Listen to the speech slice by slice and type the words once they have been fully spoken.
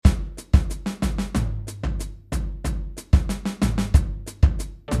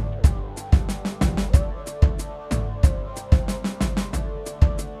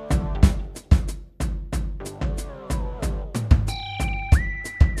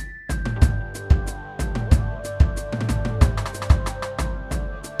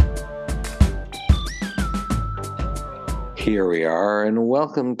Here we are, and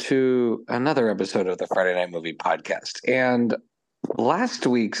welcome to another episode of the Friday Night Movie Podcast. And last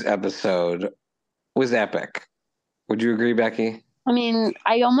week's episode was epic. Would you agree, Becky? I mean,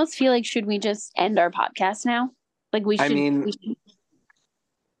 I almost feel like should we just end our podcast now? Like we should.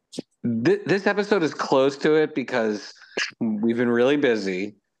 This episode is close to it because we've been really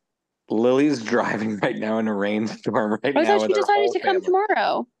busy. Lily's driving right now in a rainstorm right now. I thought she decided to come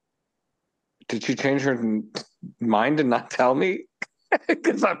tomorrow. Did she change her mind and not tell me?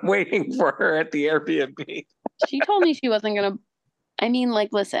 Because I'm waiting for her at the Airbnb. She told me she wasn't gonna. I mean,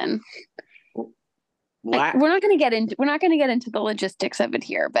 like, listen. We're not going to get into the logistics of it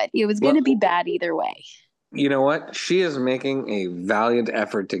here, but it was going to be bad either way. You know what? She is making a valiant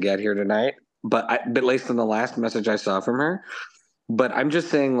effort to get here tonight, but at least in the last message I saw from her. But I'm just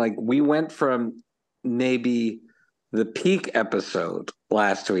saying, like, we went from maybe the peak episode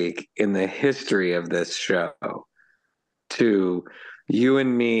last week in the history of this show to you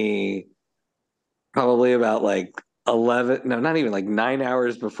and me probably about like 9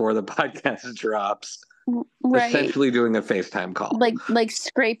 hours before the podcast drops. Right. Essentially doing a FaceTime call. Like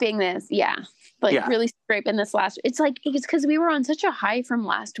scraping this. Yeah. Really scraping this it's because we were on such a high from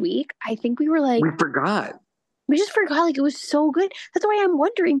last week. I think we were like. We forgot. We just forgot. Like, it was so good. That's why I'm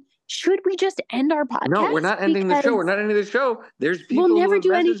wondering, should we just end our podcast? No, we're not ending the show. We're not ending the show. There's people we'll never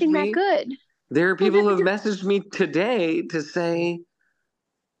do anything that good. There are people who have messaged me today to say,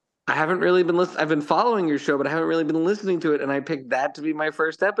 I haven't really been listening. I've been following your show, but I haven't really been listening to it. And I picked that to be my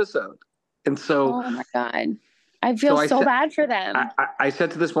first episode. And so, oh my God, I feel so bad for them. I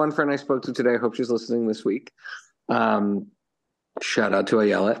said to this one friend I spoke to today, I hope she's listening this week. Shout out to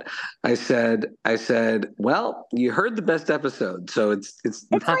Ayelet. I said, well, you heard the best episode, so it's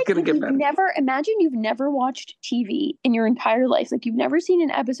not like going to get better. Imagine you've never watched TV in your entire life. Like, you've never seen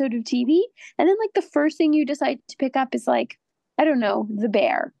an episode of TV. And then, like, the first thing you decide to pick up is, like, I don't know, The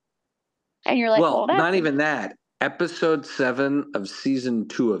Bear. And you're like, well, not even that. Episode 7 of season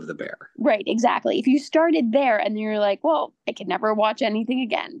 2 of The Bear. Right, exactly. If you started there and you're like, well, I can never watch anything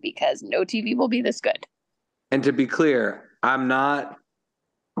again because no TV will be this good. And to be clear, I'm not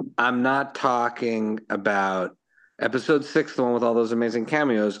talking about episode 6, the one with all those amazing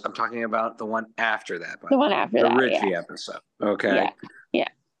cameos. I'm talking about the one after that. The one after that, the Richie episode. Okay. Yeah.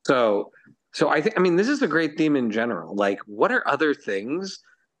 So I mean, this is a great theme in general. Like, what are other things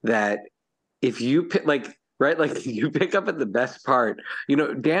that if you pick, like, right, like you pick up at the best part? You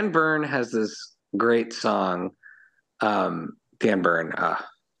know, Dan Byrne has this great song. Dan Byrne,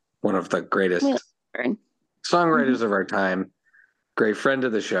 one of the greatest songwriters of our time, great friend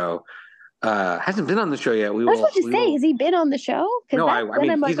of the show. Hasn't been on the show yet. I was about to say, has he been on the show? No, I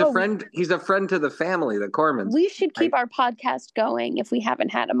mean, he's a friend. He's a friend to the family, the Cormans. We should keep our podcast going if we haven't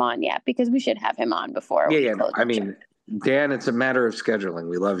had him on yet, because we should have him on before. I mean, Dan, it's a matter of scheduling.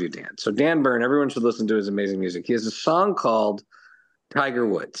 We love you, Dan. So Dan Byrne, everyone should listen to his amazing music. He has a song called Tiger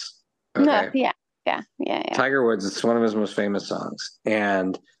Woods. Okay? Yeah. Tiger Woods, it's one of his most famous songs.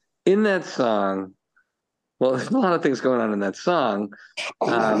 And in that song, well, there's a lot of things going on in that song.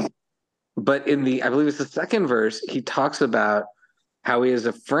 But I believe it's the second verse, he talks about how he has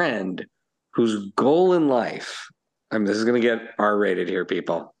a friend whose goal in life, this is going to get R-rated here,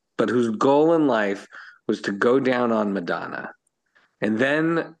 people, but whose goal in life was to go down on Madonna. And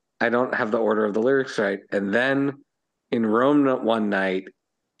then, I don't have the order of the lyrics right, and then in Rome one night,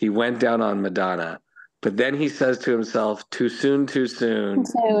 he went down on Madonna. But then he says to himself, too soon.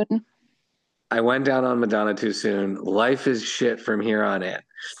 I went down on Madonna too soon. Life is shit from here on in.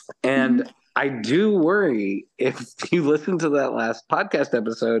 And I do worry if you listen to that last podcast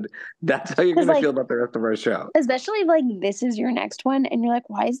episode, that's how you're going to feel about the rest of our show. Especially if, like, this is your next one and you're like,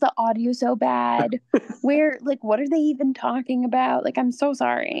 why is the audio so bad? What are they even talking about? Like, I'm so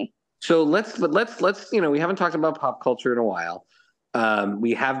sorry. So let's, we haven't talked about pop culture in a while.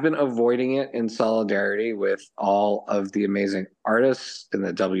 We have been avoiding it in solidarity with all of the amazing artists in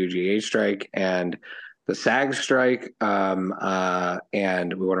the WGA strike and the SAG strike.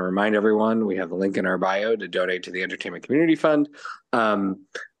 And we want to remind everyone, we have the link in our bio to donate to the Entertainment Community Fund.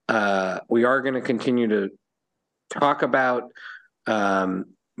 We are going to continue to talk about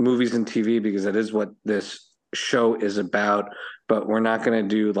movies and TV because that is what this show is about, but we're not going to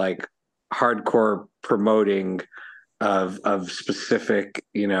do like hardcore promoting of specific,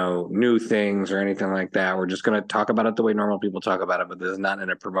 new things or anything like that. We're just going to talk about it the way normal people talk about it, but this is not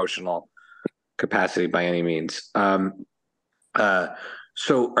in a promotional capacity by any means. So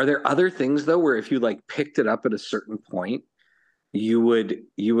are there other things though, where if you like picked it up at a certain point, you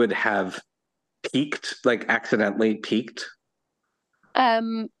would have peaked, like accidentally peaked?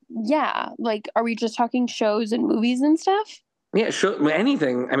 yeah, like, are we just talking shows and movies and stuff? Yeah, show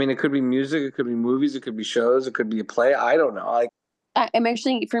anything. I mean, it could be music, it could be movies, it could be shows, it could be a play. I don't know. Like, I'm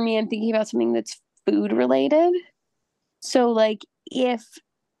actually, for me, I'm thinking about something that's food related. So, like, if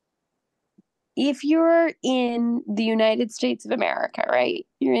you're in the United States of America, right?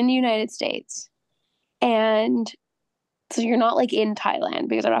 You're in the United States, and so you're not like in Thailand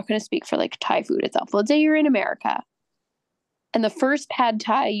because I'm not going to speak for like Thai food itself. Let's say you're in America, and the first pad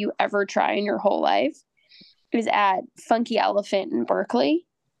Thai you ever try in your whole life is at Funky Elephant in Berkeley.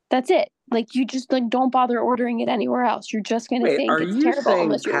 That's it. Like, you just like don't bother ordering it anywhere else. You're just gonna wait, think are it's you terrible saying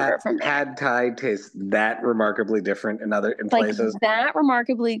unless you order it from there. pad Thai tastes that remarkably different in Like places? that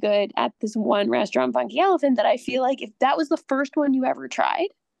remarkably good at this one restaurant, Funky Elephant, that I feel like if that was the first one you ever tried,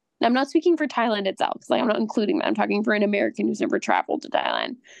 and I'm not speaking for Thailand itself, because like, I'm not including that. I'm talking for an American who's never traveled to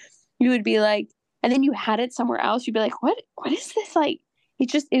Thailand. You would be like, and then you had it somewhere else, you'd be like, what is this like?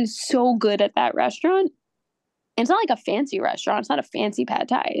 It was so good at that restaurant. And it's not like a fancy restaurant. It's not a fancy pad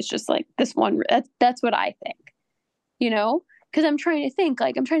Thai. It's just like this one. That's what I think, you know? Because I'm trying to think,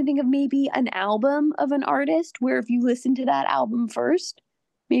 of maybe an album of an artist where if you listen to that album first,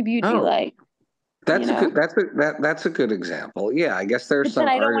 maybe you'd be like, that's that's a good example. Yeah, I guess there's but some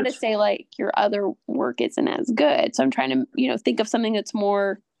then I don't want to artists. say like your other work isn't as good. So I'm trying to, think of something that's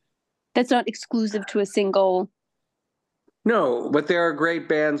not exclusive to a single. No, but there are great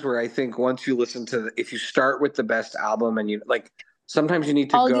bands where I think once you listen to if you start with the best album and you like, sometimes you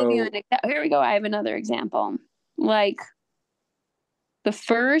need to I'll go. give you an example. Here we go. I have another example. Like the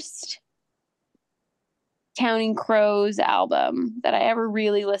first Counting Crows album that I ever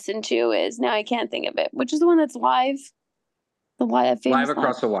really listened to is, now I can't think of it, which is the one that's live, Live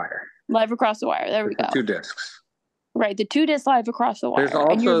Across the Wire. Live Across the Wire. There we go. 2 discs. Right, the 2 disc Live Across the Wire. There's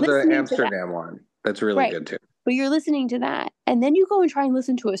also the Amsterdam one that's really good too. But you're listening to that, and then you go and try and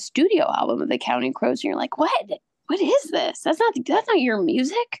listen to a studio album of the Counting Crows, and you're like, what? What is this? That's not your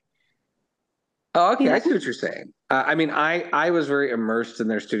music. Oh, okay. I see what you're saying. I mean, I was very immersed in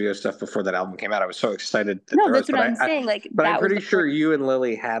their studio stuff before that album came out. I was so excited. No, that's what I'm saying. But I'm pretty sure you and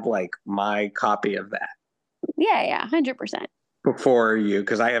Lily had like my copy of that. Yeah, 100%. Before you,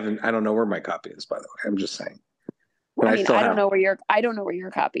 because I don't know where my copy is. By the way, I'm just saying. I mean, I don't know where your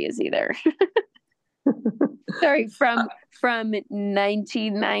copy is either. Sorry, from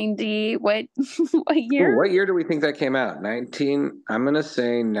 1990. What year? What year do we think that came out? I'm gonna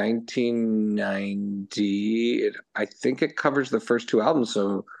say 1990. I think it covers the first 2 albums.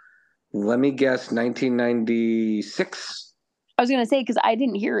 So let me guess, 1996. I was gonna say, because I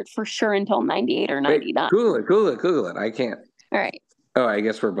didn't hear it for sure until 98 or 99. Wait, Google it. I can't. All right. Oh, I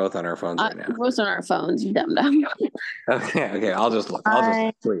guess we're both on our phones right now. We're both on our phones, you dumb. Okay. I'll just look.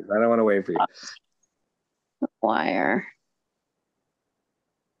 Please. I don't want to wait for you. Wire.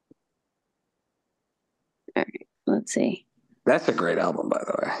 All right, let's see. That's a great album, by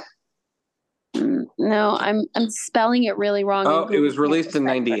the way. No, I'm spelling it really wrong. Oh, it was released in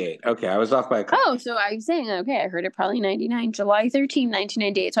 98. Okay, I was off by a couple. Oh, so I'm saying, okay, I heard it probably 99, July 13,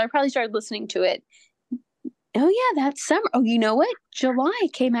 1998. So I probably started listening to it. Oh, yeah, that's summer. Oh, you know what? July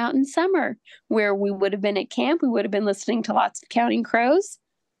came out in summer, where we would have been at camp. We would have been listening to lots of Counting Crows.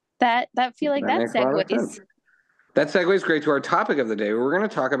 That feel like that segues. That segues great to our topic of the day. We're going to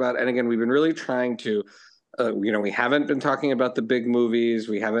talk about, and again, we've been really trying to, we haven't been talking about the big movies.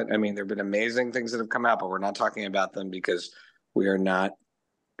 We haven't. I mean, there've been amazing things that have come out, but we're not talking about them because we're trying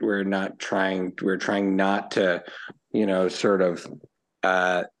not to, sort of,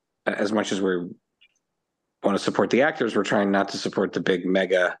 as much as we want to support the actors, we're trying not to support the big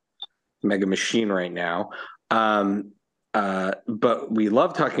mega machine right now. But we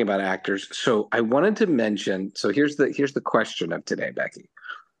love talking about actors. So I wanted to mention, so here's the question of today, Becky.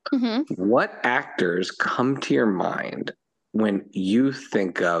 Mm-hmm. What actors come to your mind when you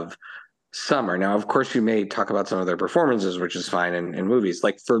think of summer? Now, of course, you may talk about some of their performances, which is fine in movies.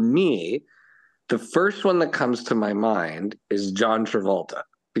 Like for me, the first one that comes to my mind is John Travolta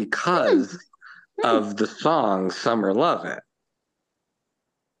because of the song Summer Lovin'.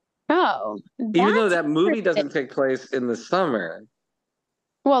 Oh, even though that movie doesn't take place in the summer.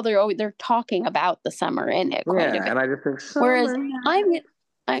 Well, they're talking about the summer in it. Quite a bit. And I just think summer. Whereas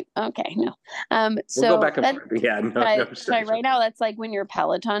okay, no. So we'll go back and forth. Yeah, no. Right now, that's like when your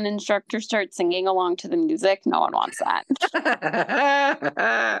Peloton instructor starts singing along to the music. No one wants that.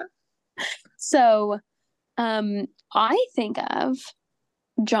 So, I think of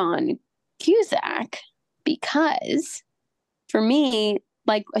John Cusack because, for me,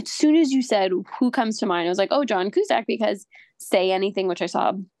 like as soon as you said who comes to mind, I was like, oh, John Cusack, because Say Anything, which I saw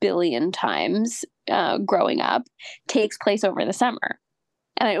a billion times growing up, takes place over the summer.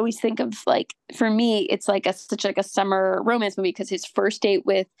 And I always think of like, for me, it's like such like a summer romance movie because his first date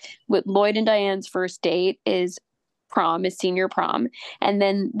with Lloyd and Diane's first date is prom, is senior prom. And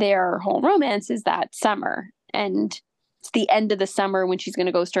then their whole romance is that summer. And it's the end of the summer when she's going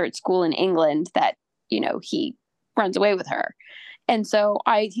to go start school in England that, he runs away with her. And so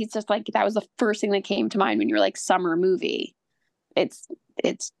he's just like, that was the first thing that came to mind when you're like summer movie. It's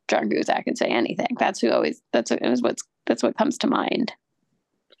John Cusack can say anything. That's what comes to mind.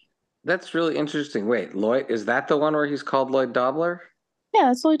 That's really interesting. Wait, Lloyd, is that the one where he's called Lloyd Dobler? Yeah,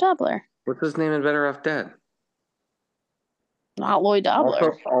 that's Lloyd Dobler. What's his name in Better Off Dead? Not Lloyd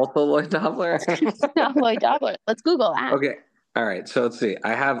Dobler. Also Lloyd Dobler? Not Lloyd Dobler. Let's Google that. Okay. All right. So let's see.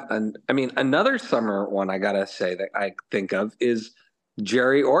 I have another summer one I gotta say that I think of is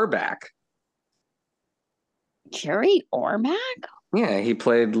Jerry Orbach. Jerry Orbach? Yeah, he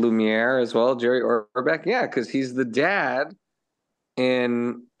played Lumiere as well. Jerry Orbach. Yeah, because he's the dad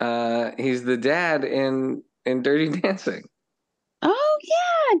in Dirty Dancing. Oh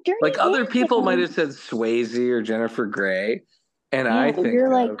yeah, Dirty Like Dancing. Other people might have said Swayze or Jennifer Grey, and I think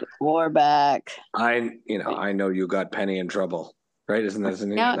you're like Orbach. I know you got Penny in trouble, right? Isn't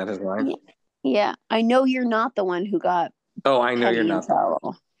that his line? Yeah, I know you're not the one who got. Oh, I know you're not.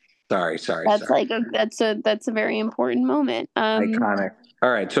 Trouble. Sorry. That's like that's a very important moment. Iconic.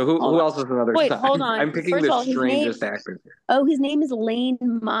 All right. So who else is another? Wait, hold on. I'm picking the strangest actor here. Oh, his name is Lane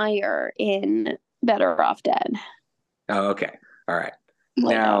Meyer in Better Off Dead. Oh, okay. All right.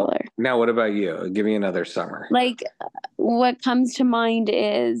 Now, what about you? Give me another summer. Like, what comes to mind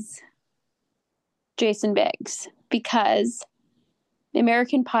is Jason Biggs, because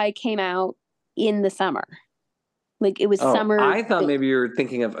American Pie came out in the summer. Like, it was summer. I thought maybe you were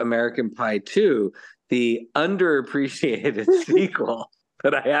thinking of American Pie 2, the underappreciated sequel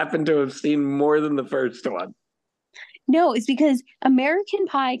that I happen to have seen more than the first one. No, it's because American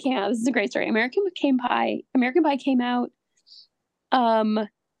Pie came out. This is a great story. American Pie came out in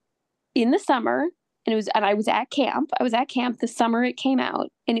the summer, and I was at camp. The summer it came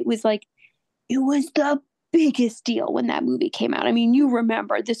out, and it was the biggest deal when that movie came out. I mean, you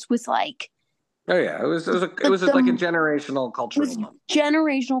remember this was like, oh yeah, it was like a generational cultural moment.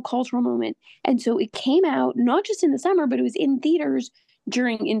 Generational cultural moment. And so it came out not just in the summer, but it was in theaters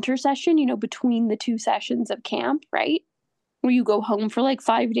during intersession, between the two sessions of camp, right? Where you go home for like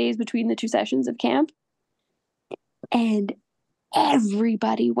 5 days between the two sessions of camp. And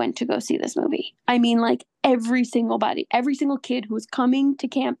everybody went to go see this movie. I mean, like every single kid who was coming to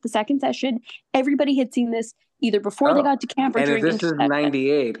camp the second session, everybody had seen this either before they got to camp or during. And if this is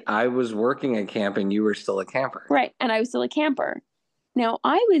 98, I was working at camp and you were still a camper. Right. And I was still a camper. Now,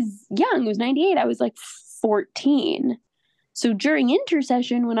 I was young. It was 98. I was like 14. So during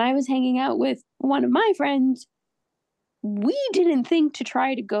intersession, when I was hanging out with one of my friends, we didn't think to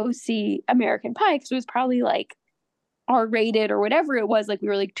try to go see American Pie because it was probably like R-rated or whatever it was. Like we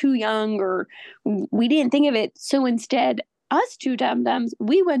were like too young, or we didn't think of it. So instead, us two dum-dums,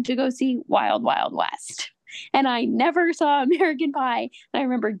 we went to go see Wild Wild West. And I never saw American Pie. And I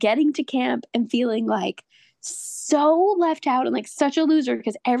remember getting to camp and feeling like so left out and like such a loser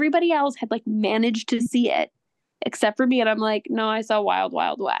because everybody else had like managed to see it except for me. And I'm like, no, I saw Wild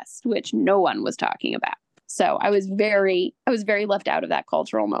Wild West, which no one was talking about. So I was very left out of that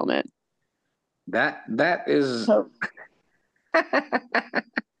cultural moment. That is.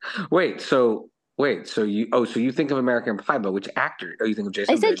 Wait, so you think of American Pie, but which actor? Oh, you think of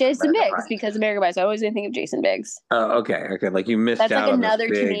Jason Biggs? I said Jason Biggs because American Pie. So I always didn't think of Jason Biggs. Oh, okay. Like you missed out. That's like another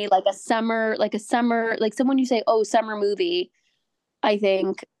to me, like a summer, like someone you say, oh, summer movie. I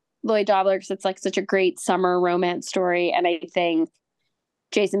think Lloyd Dobler because it's like such a great summer romance story, and I think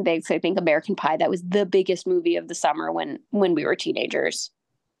Jason Biggs. I think American Pie. That was the biggest movie of the summer when we were teenagers.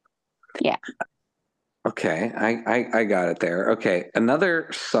 Yeah. Okay, I got it there. Okay, another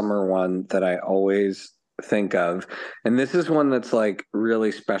summer one that I always think of, and this is one that's like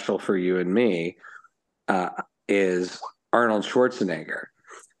really special for you and me, is Arnold Schwarzenegger,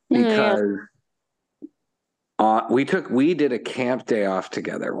 because we did a camp day off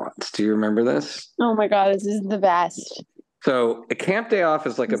together once. Do you remember this? Oh my God, this is the best. So a camp day off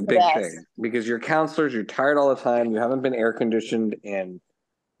is like a big thing because you're counselors, you're tired all the time, you haven't been air conditioned in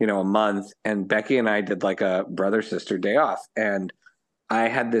a month, and Becky and I did like a brother-sister day off, and I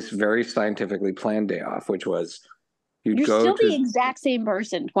had this very scientifically planned day off, which was you're still the exact same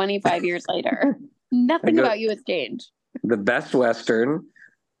person 25 years later. Nothing about you has changed. The Best Western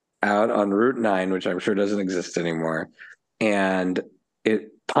out on Route 9, which I'm sure doesn't exist anymore, and it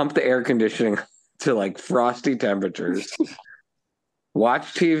pumped the air conditioning to like frosty temperatures,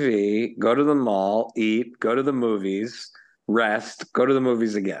 watch TV, go to the mall, eat, go to the movies, rest, go to the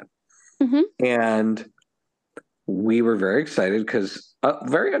movies again. Mhm. And we were very excited because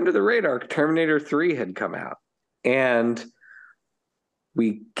very under the radar, Terminator 3 had come out. And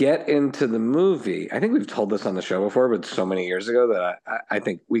we get into the movie. I think we've told this on the show before, but so many years ago that I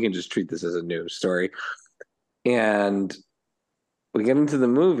think we can just treat this as a news story. And we get into the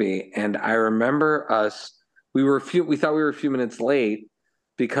movie, and I remember we thought we were a few minutes late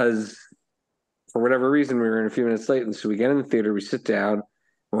because for whatever reason we were a few minutes late. And so we get in the theater, we sit down, and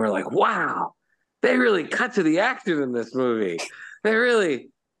we're like, wow, they really cut to the action in this movie. There's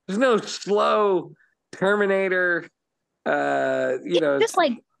no slow Terminator, just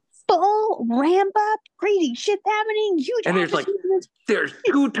like full ramp up, crazy shit happening, huge. And there's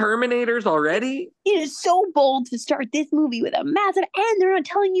two Terminators already. It is so bold to start this movie with a massive, and they're not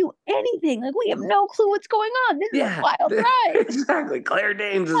telling you anything. Like, we have no clue what's going on. This is a wild ride. Exactly. Claire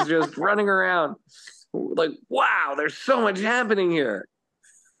Danes is just running around. Like, wow, there's so much happening here.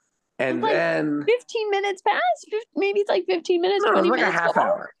 And then 15 minutes passed. Maybe it's like 15 minutes, 20 like minutes. A half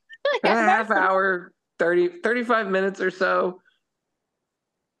hour. A half hour, 35 minutes or so.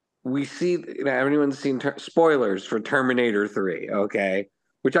 We see, everyone's seen spoilers for Terminator 3, okay?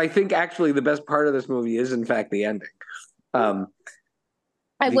 Which I think actually the best part of this movie is, in fact, the ending. I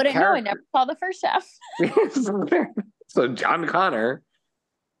wouldn't know. I never saw the first half. So John Connor,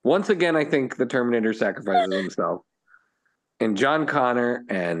 once again, I think the Terminator sacrifices himself. And John Connor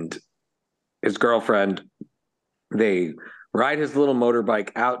and his girlfriend, they ride his little motorbike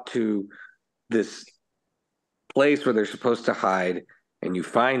out to this place where they're supposed to hide. And you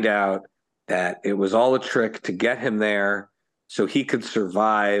find out that it was all a trick to get him there so he could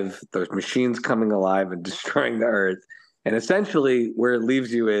survive those machines coming alive and destroying the Earth. And essentially, where it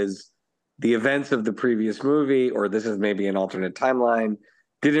leaves you is the events of the previous movie, or this is maybe an alternate timeline,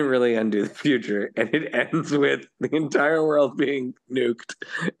 didn't really undo the future. And it ends with the entire world being nuked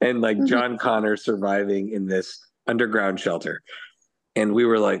and like John Connor surviving in this underground shelter. And we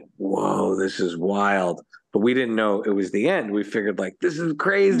were like, whoa, this is wild. But we didn't know it was the end. We figured, like, this is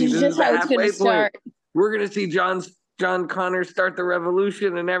crazy. This is how it's going to start. We're going to see John Connor start the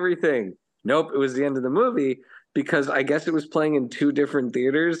revolution and everything. Nope, it was the end of the movie because I guess it was playing in two different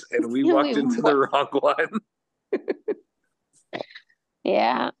theaters, and we walked into the wrong one.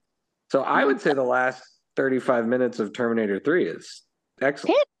 Yeah. So I would say the last 35 minutes of Terminator 3 is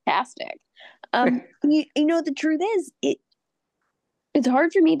excellent. Fantastic. The truth is, it's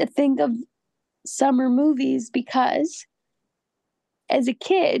hard for me to think of summer movies because as a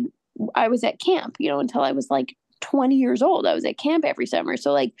kid I was at camp, until I was like 20 years old. I was at camp every summer.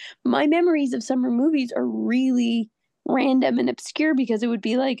 So like my memories of summer movies are really random and obscure because it would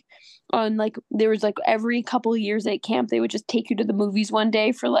be like there was like every couple of years at camp they would just take you to the movies one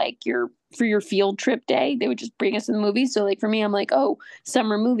day for your field trip day. They would just bring us to the movies. So like for me, I'm like, oh,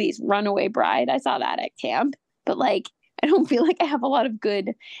 summer movies, Runaway Bride, I saw that at camp. But like I don't feel like I have a lot of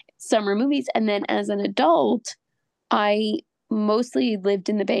good summer movies. And then as an adult, I mostly lived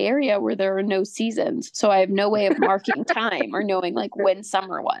in the Bay Area where there are no seasons. So I have no way of marking time or knowing like when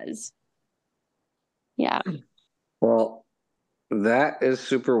summer was. Yeah. Well, that is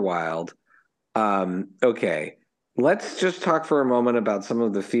super wild. Okay. Let's just talk for a moment about some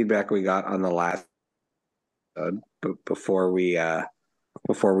of the feedback we got on the last before we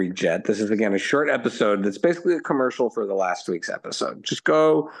jet. This is again a short episode that's basically a commercial for the last week's episode. Just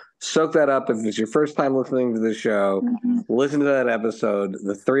go soak that up. If it's your first time listening to the show, listen to that episode.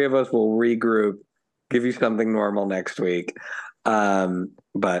 The three of us will regroup, give you something normal next week.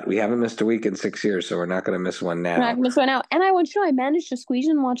 But we haven't missed a week in 6 years, so we're not going to miss one now. We're not going to miss one out. And I want you to know I managed to squeeze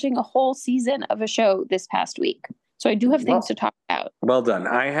in watching a whole season of a show this past week. So I do have things to talk about. Well done.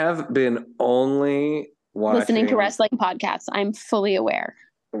 I have been only listening to wrestling podcasts. I'm fully aware.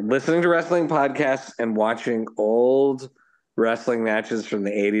 Listening to wrestling podcasts and watching old wrestling matches from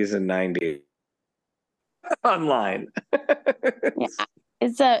the 80s and 90s online. Yeah.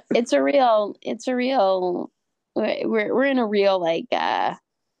 It's a real we're in a real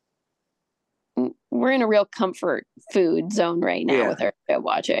we're in a real comfort food zone right now with our show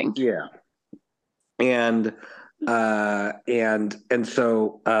watching. Yeah. And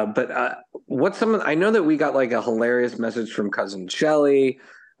so what's I know that we got like a hilarious message from cousin Shelly.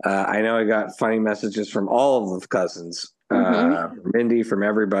 I know I got funny messages from all of the cousins, Mindy, from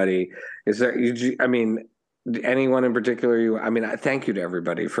everybody. Is there, anyone in particular thank you to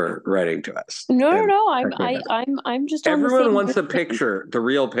everybody for writing to us. No, I'm just on everyone wants a picture, the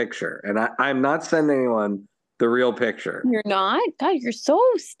real picture, and I'm not sending anyone the real picture. You're not? God, you're so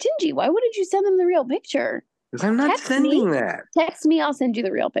stingy. Why wouldn't you send them the real picture? Because I'm not sending that. Text me, I'll send you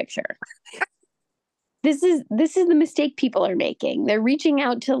the real picture. This is the mistake people are making. They're reaching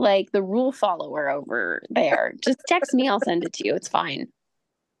out to like the rule follower over there. Just text me, I'll send it to you. It's fine.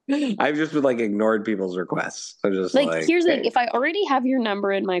 I've just like ignored people's requests. So just like here's hey. like, if I already have your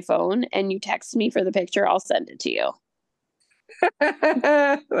number in my phone and you text me for the picture, I'll send it to you.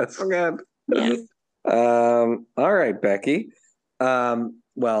 That's good. Yeah. All right, Becky.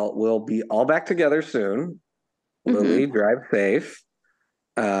 Well, we'll be all back together soon. Lily, drive safe.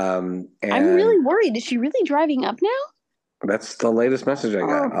 And I'm really worried. Is she really driving up now? That's the latest message I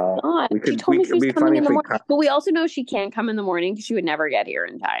got. Oh, God. She told me she was coming in the morning. But we also know she can't come in the morning because she would never get here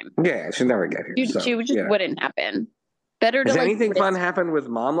in time. Yeah, she'd never get here. She just wouldn't happen. Better to Has anything fun happened with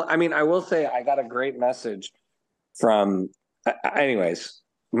Mom? I mean, I will say I got a great message from... Anyways,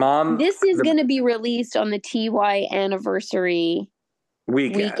 Mom... This is going to be released on the TY anniversary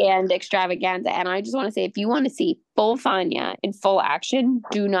weekend extravaganza. And I just want to say, if you want to see full Fania in full action,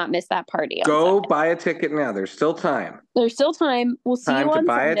 do not miss that party. Go buy a ticket now. There's still time. There's still time. We'll see you on Sunday. Time to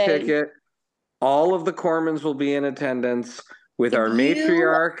buy a ticket. All of the Cormans will be in attendance with our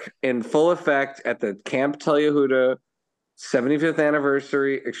matriarch in full effect at the Camp Tel Yehuda 75th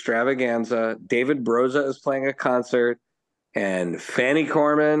anniversary extravaganza. David Broza is playing a concert, and Fanny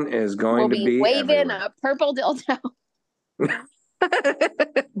Corman is going to be waving everywhere. A purple dildo.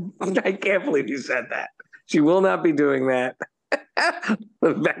 I can't believe you said that. She will not be doing that.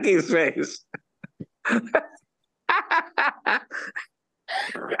 Becky's face.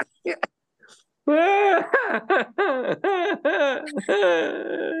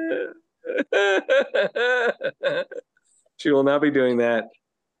 She will not be doing that.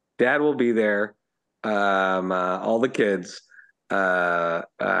 Dad will be there. All the kids.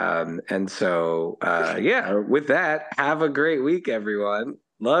 And so, with that, have a great week, everyone.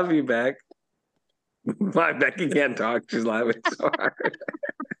 Love you, Beck. My Becky can't talk. She's laughing so hard.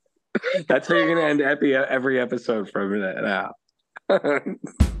 That's how you're going to end every episode from now.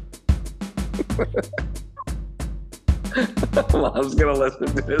 Mom's going to listen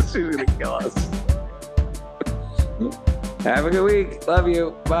to this. She's going to kill us. Have a good week. Love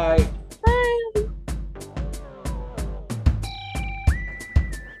you. Bye.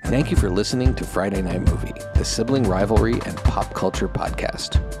 Thank you for listening to Friday Night Movie, the sibling rivalry and pop culture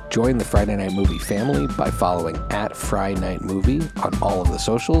podcast. Join the Friday Night Movie family by following @FryNightMovie on all of the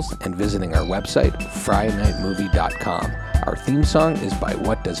socials and visiting our website, FryNightMovie.com. Our theme song is by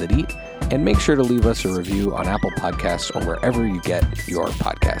What Does It Eat? And make sure to leave us a review on Apple Podcasts or wherever you get your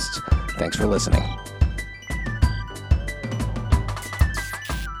podcasts. Thanks for listening.